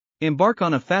Embark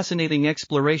on a fascinating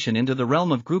exploration into the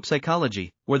realm of group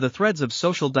psychology, where the threads of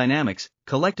social dynamics,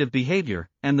 collective behavior,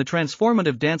 and the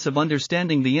transformative dance of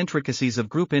understanding the intricacies of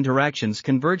group interactions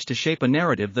converge to shape a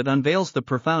narrative that unveils the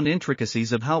profound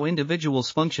intricacies of how individuals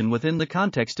function within the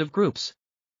context of groups.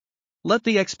 Let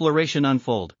the exploration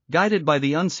unfold, guided by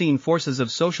the unseen forces of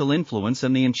social influence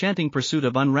and the enchanting pursuit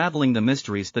of unraveling the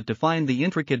mysteries that define the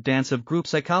intricate dance of group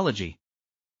psychology.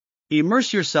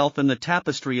 Immerse yourself in the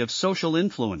tapestry of social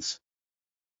influence.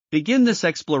 Begin this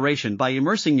exploration by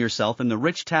immersing yourself in the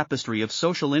rich tapestry of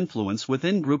social influence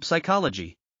within group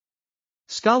psychology.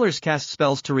 Scholars cast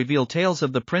spells to reveal tales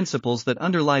of the principles that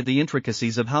underlie the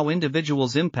intricacies of how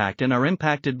individuals impact and are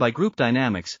impacted by group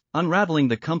dynamics, unraveling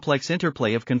the complex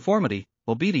interplay of conformity,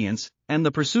 obedience, and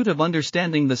the pursuit of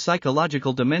understanding the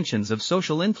psychological dimensions of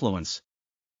social influence.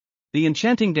 The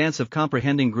enchanting dance of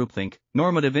comprehending groupthink,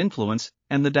 normative influence,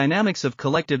 and the dynamics of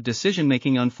collective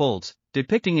decision-making unfolds,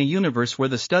 depicting a universe where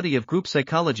the study of group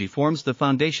psychology forms the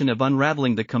foundation of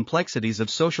unraveling the complexities of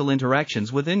social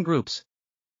interactions within groups.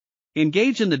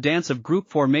 Engage in the dance of group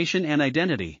formation and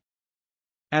identity.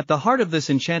 At the heart of this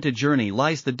enchanted journey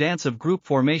lies the dance of group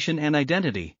formation and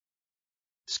identity.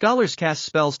 Scholars cast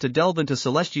spells to delve into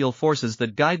celestial forces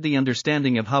that guide the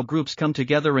understanding of how groups come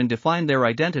together and define their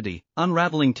identity,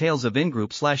 unraveling tales of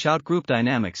in-group/out-group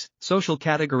dynamics, social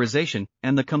categorization,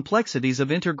 and the complexities of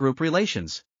intergroup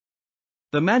relations.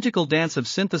 The magical dance of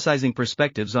synthesizing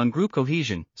perspectives on group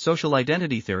cohesion, social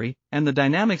identity theory, and the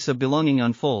dynamics of belonging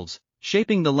unfolds,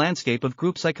 shaping the landscape of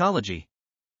group psychology.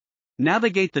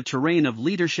 Navigate the terrain of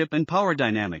leadership and power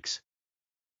dynamics.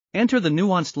 Enter the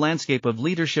nuanced landscape of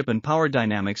leadership and power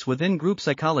dynamics within group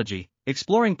psychology,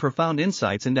 exploring profound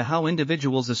insights into how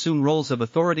individuals assume roles of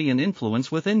authority and influence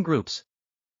within groups.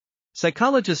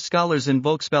 Scholars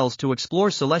invoke spells to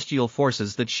explore celestial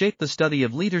forces that shape the study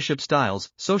of leadership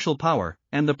styles, social power,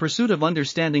 and the pursuit of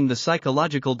understanding the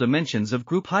psychological dimensions of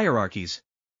group hierarchies.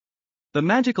 The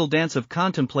magical dance of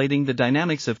contemplating the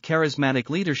dynamics of charismatic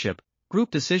leadership, group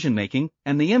decision-making,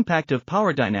 and the impact of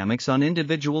power dynamics on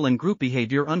individual and group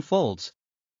behavior unfolds.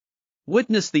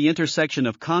 Witness the intersection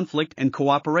of conflict and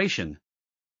cooperation.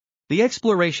 The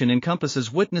exploration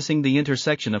encompasses witnessing the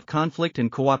intersection of conflict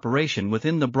and cooperation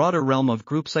within the broader realm of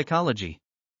group psychology.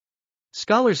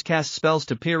 Scholars cast spells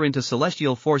to peer into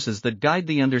celestial forces that guide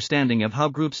the understanding of how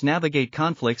groups navigate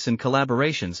conflicts and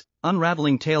collaborations,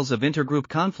 unraveling tales of intergroup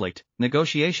conflict,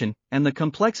 negotiation, and the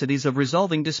complexities of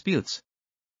resolving disputes.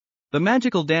 The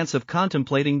magical dance of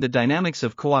contemplating the dynamics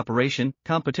of cooperation,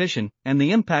 competition, and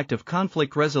the impact of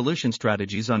conflict resolution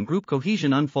strategies on group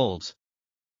cohesion unfolds.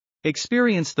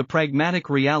 Experience the pragmatic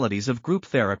realities of group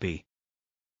therapy.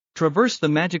 Traverse the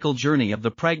magical journey of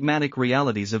the pragmatic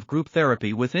realities of group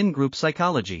therapy within group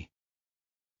psychology.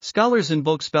 Scholars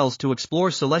invoke spells to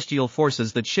explore celestial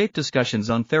forces that shape discussions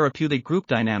on therapeutic group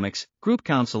dynamics, group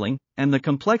counseling, and the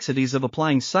complexities of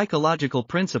applying psychological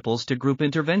principles to group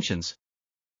interventions.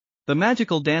 The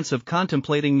magical dance of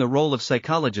contemplating the role of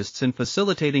psychologists in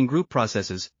facilitating group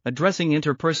processes, addressing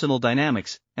interpersonal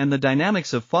dynamics, and the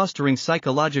dynamics of fostering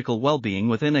psychological well-being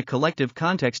within a collective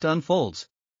context unfolds.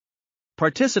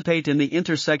 Participate in the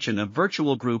intersection of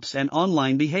virtual groups and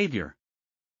online behavior.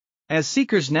 As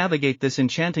seekers navigate this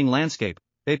enchanting landscape,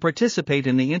 they participate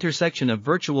in the intersection of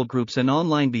virtual groups and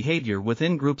online behavior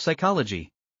within group psychology.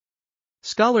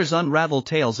 Scholars unravel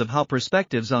tales of how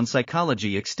perspectives on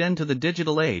psychology extend to the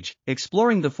digital age,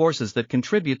 exploring the forces that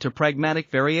contribute to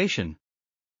pragmatic variation.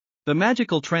 The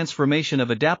magical transformation of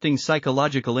adapting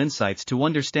psychological insights to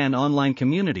understand online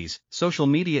communities, social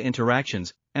media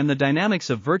interactions, and the dynamics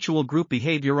of virtual group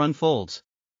behavior unfolds.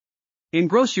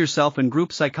 Engross yourself in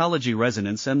group psychology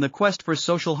resonance and the quest for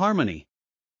social harmony.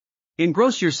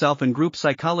 Engross yourself in group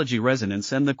psychology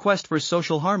resonance and the quest for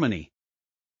social harmony.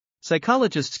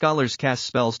 Scholars cast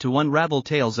spells to unravel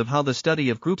tales of how the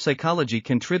study of group psychology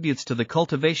contributes to the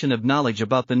cultivation of knowledge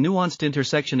about the nuanced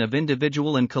intersection of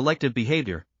individual and collective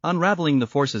behavior, unraveling the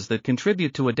forces that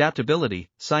contribute to adaptability,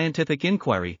 scientific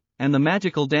inquiry, and the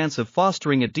magical dance of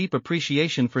fostering a deep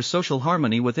appreciation for social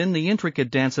harmony within the intricate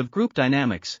dance of group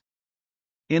dynamics.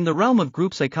 In the realm of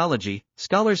group psychology,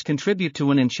 scholars contribute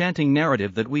to an enchanting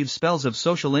narrative that weaves spells of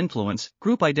social influence,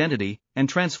 group identity, and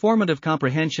transformative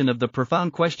comprehension of the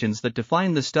profound questions that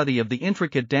define the study of the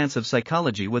intricate dance of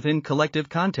psychology within collective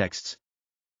contexts.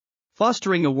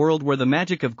 Fostering a world where the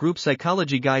magic of group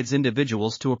psychology guides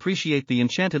individuals to appreciate the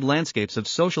enchanted landscapes of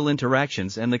social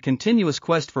interactions and the continuous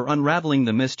quest for unraveling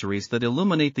the mysteries that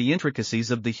illuminate the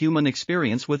intricacies of the human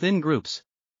experience within groups.